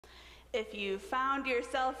If you found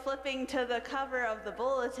yourself flipping to the cover of the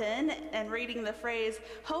bulletin and reading the phrase,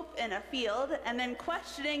 hope in a field, and then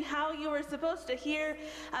questioning how you were supposed to hear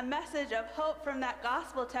a message of hope from that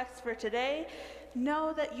gospel text for today,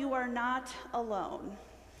 know that you are not alone.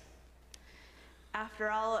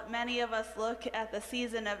 After all, many of us look at the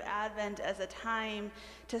season of Advent as a time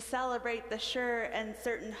to celebrate the sure and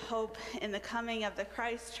certain hope in the coming of the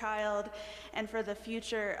Christ child and for the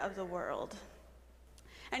future of the world.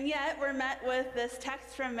 And yet we're met with this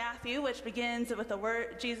text from Matthew, which begins with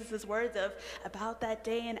Jesus' words of, about that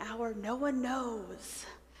day and hour no one knows,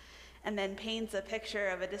 and then paints a picture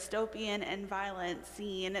of a dystopian and violent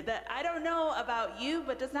scene that I don't know about you,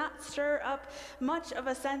 but does not stir up much of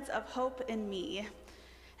a sense of hope in me,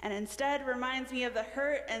 and instead reminds me of the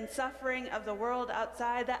hurt and suffering of the world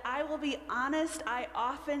outside that, I will be honest, I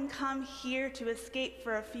often come here to escape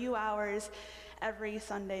for a few hours every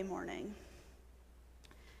Sunday morning.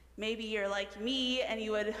 Maybe you're like me and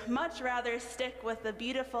you would much rather stick with the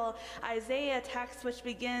beautiful Isaiah text, which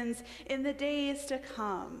begins, in the days to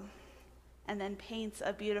come, and then paints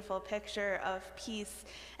a beautiful picture of peace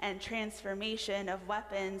and transformation of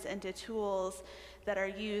weapons into tools that are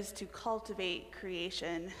used to cultivate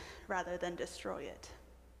creation rather than destroy it.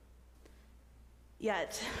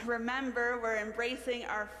 Yet, remember, we're embracing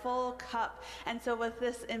our full cup. And so with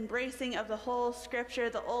this embracing of the whole scripture,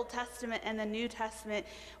 the Old Testament and the New Testament,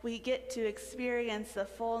 we get to experience the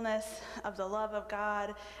fullness of the love of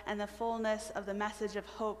God and the fullness of the message of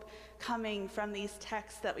hope coming from these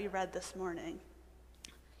texts that we read this morning.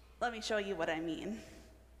 Let me show you what I mean.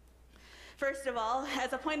 First of all,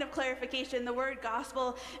 as a point of clarification, the word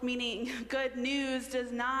gospel, meaning good news,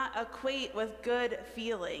 does not equate with good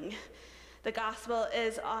feeling. The gospel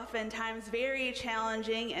is oftentimes very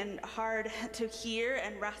challenging and hard to hear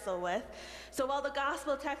and wrestle with. So while the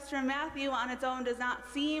gospel text from Matthew on its own does not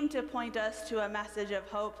seem to point us to a message of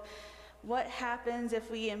hope, what happens if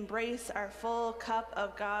we embrace our full cup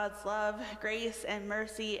of God's love, grace, and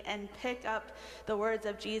mercy and pick up the words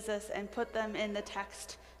of Jesus and put them in the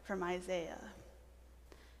text from Isaiah?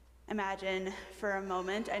 Imagine for a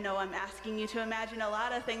moment, I know I'm asking you to imagine a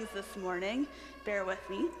lot of things this morning, bear with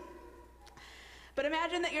me. But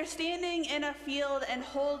imagine that you're standing in a field and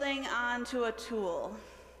holding on to a tool.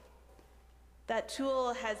 That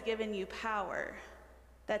tool has given you power.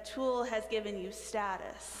 That tool has given you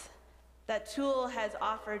status. That tool has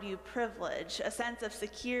offered you privilege, a sense of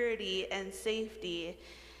security and safety.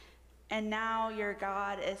 And now your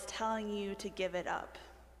God is telling you to give it up.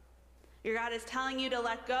 Your God is telling you to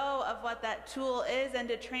let go of what that tool is and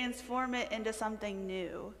to transform it into something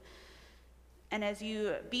new. And as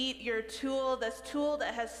you beat your tool, this tool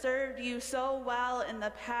that has served you so well in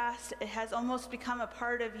the past, it has almost become a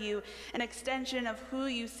part of you, an extension of who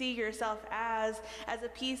you see yourself as a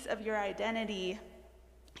piece of your identity.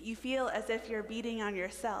 You feel as if you're beating on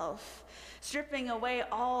yourself, stripping away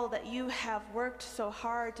all that you have worked so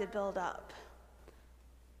hard to build up.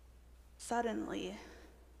 Suddenly,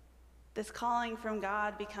 this calling from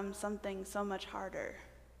God becomes something so much harder.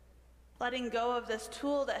 Letting go of this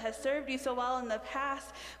tool that has served you so well in the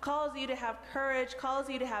past calls you to have courage, calls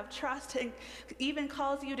you to have trust, and even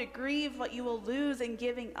calls you to grieve what you will lose in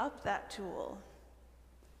giving up that tool.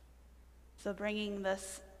 So bringing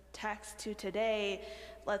this text to today,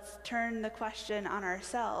 let's turn the question on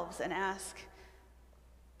ourselves and ask,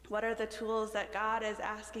 what are the tools that God is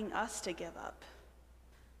asking us to give up?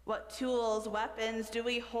 What tools, weapons do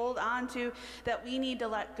we hold on to that we need to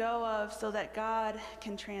let go of so that God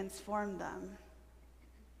can transform them?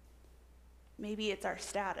 Maybe it's our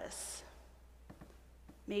status.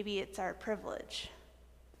 Maybe it's our privilege.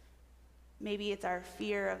 Maybe it's our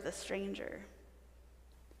fear of the stranger.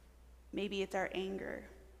 Maybe it's our anger.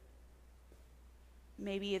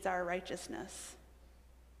 Maybe it's our righteousness.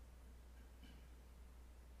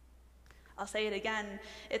 I'll say it again,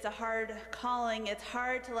 it's a hard calling. It's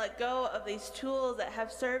hard to let go of these tools that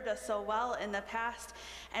have served us so well in the past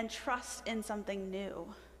and trust in something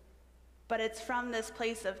new. But it's from this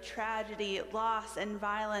place of tragedy, loss, and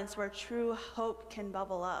violence where true hope can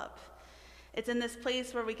bubble up. It's in this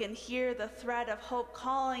place where we can hear the thread of hope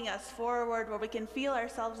calling us forward, where we can feel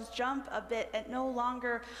ourselves jump a bit and no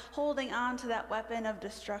longer holding on to that weapon of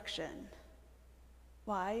destruction.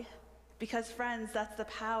 Why? Because, friends, that's the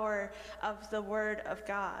power of the Word of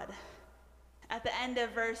God. At the end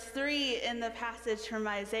of verse 3 in the passage from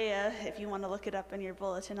Isaiah, if you want to look it up in your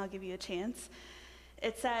bulletin, I'll give you a chance.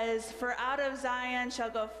 It says, "For out of Zion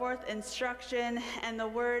shall go forth instruction, and the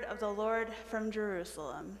word of the Lord from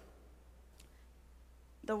Jerusalem."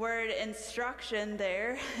 The word instruction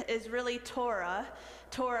there is really Torah,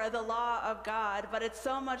 Torah, the law of God, but it's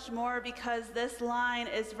so much more because this line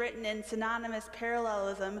is written in synonymous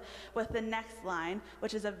parallelism with the next line,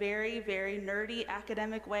 which is a very, very nerdy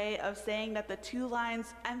academic way of saying that the two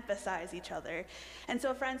lines emphasize each other. And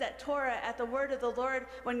so, friends, at Torah, at the word of the Lord,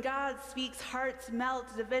 when God speaks, hearts melt,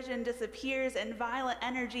 division disappears, and violent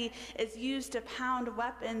energy is used to pound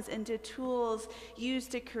weapons into tools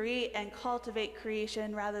used to create and cultivate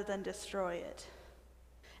creation rather than destroy it.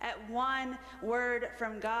 At one word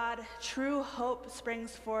from God, true hope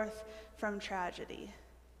springs forth from tragedy.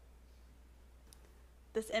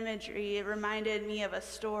 This imagery reminded me of a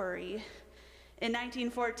story. In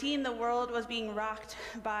 1914, the world was being rocked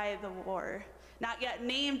by the war. Not yet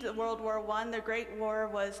named World War I, the Great War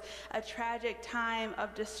was a tragic time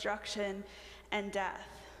of destruction and death.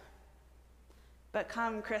 But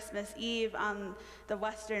come Christmas Eve on the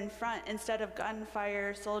Western Front, instead of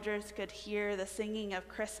gunfire, soldiers could hear the singing of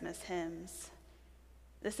Christmas hymns.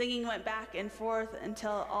 The singing went back and forth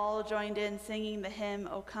until all joined in singing the hymn,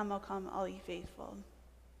 O come, all ye faithful."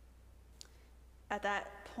 At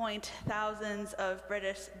that point, thousands of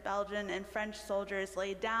British, Belgian, and French soldiers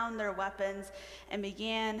laid down their weapons and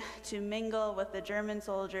began to mingle with the German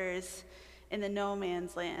soldiers in the no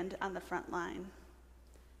man's land on the front line.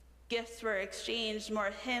 Gifts were exchanged,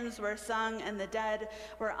 more hymns were sung, and the dead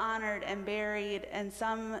were honored and buried, and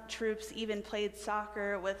some troops even played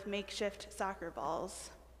soccer with makeshift soccer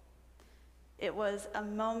balls. It was a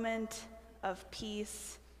moment of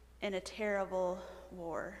peace in a terrible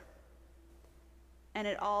war. And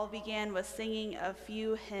it all began with singing a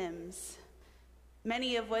few hymns,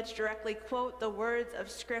 many of which directly quote the words of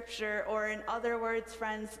Scripture, or in other words,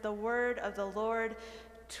 friends, the word of the Lord.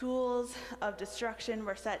 Tools of destruction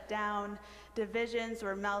were set down, divisions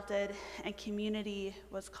were melted, and community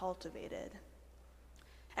was cultivated.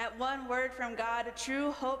 At one word from God, true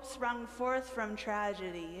hope sprung forth from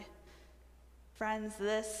tragedy. Friends,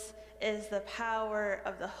 this is the power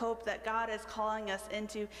of the hope that God is calling us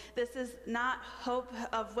into. This is not hope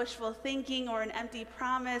of wishful thinking or an empty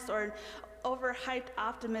promise or an overhyped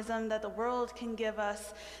optimism that the world can give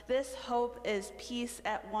us. This hope is peace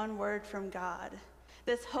at one word from God.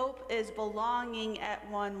 This hope is belonging at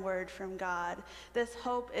one word from God. This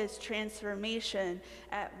hope is transformation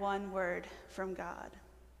at one word from God.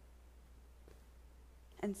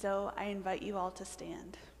 And so I invite you all to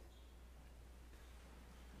stand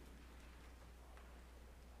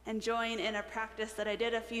and join in a practice that I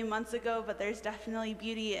did a few months ago, but there's definitely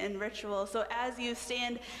beauty in ritual. So as you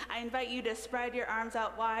stand, I invite you to spread your arms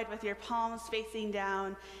out wide with your palms facing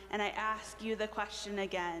down, and I ask you the question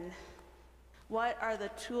again. What are the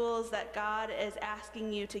tools that God is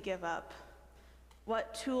asking you to give up?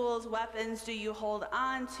 What tools, weapons do you hold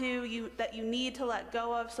on to that you need to let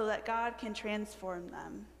go of so that God can transform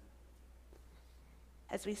them?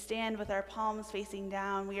 As we stand with our palms facing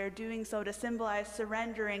down, we are doing so to symbolize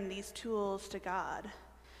surrendering these tools to God.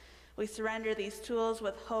 We surrender these tools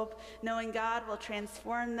with hope, knowing God will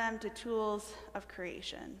transform them to tools of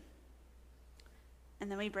creation. And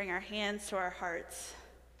then we bring our hands to our hearts,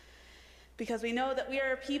 because we know that we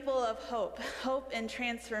are a people of hope. Hope in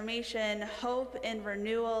transformation, hope in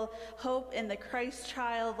renewal, hope in the Christ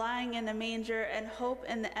child lying in a manger, and hope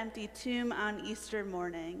in the empty tomb on Easter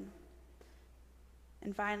morning.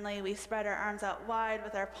 And finally, we spread our arms out wide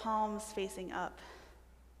with our palms facing up,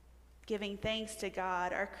 giving thanks to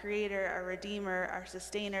God, our Creator, our Redeemer, our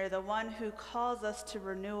Sustainer, the one who calls us to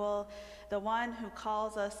renewal, the one who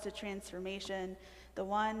calls us to transformation, the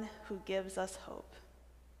one who gives us hope.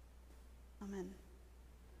 Amen.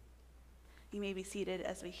 You may be seated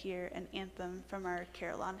as we hear an anthem from our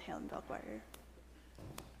Carillon Hymn Bell Choir.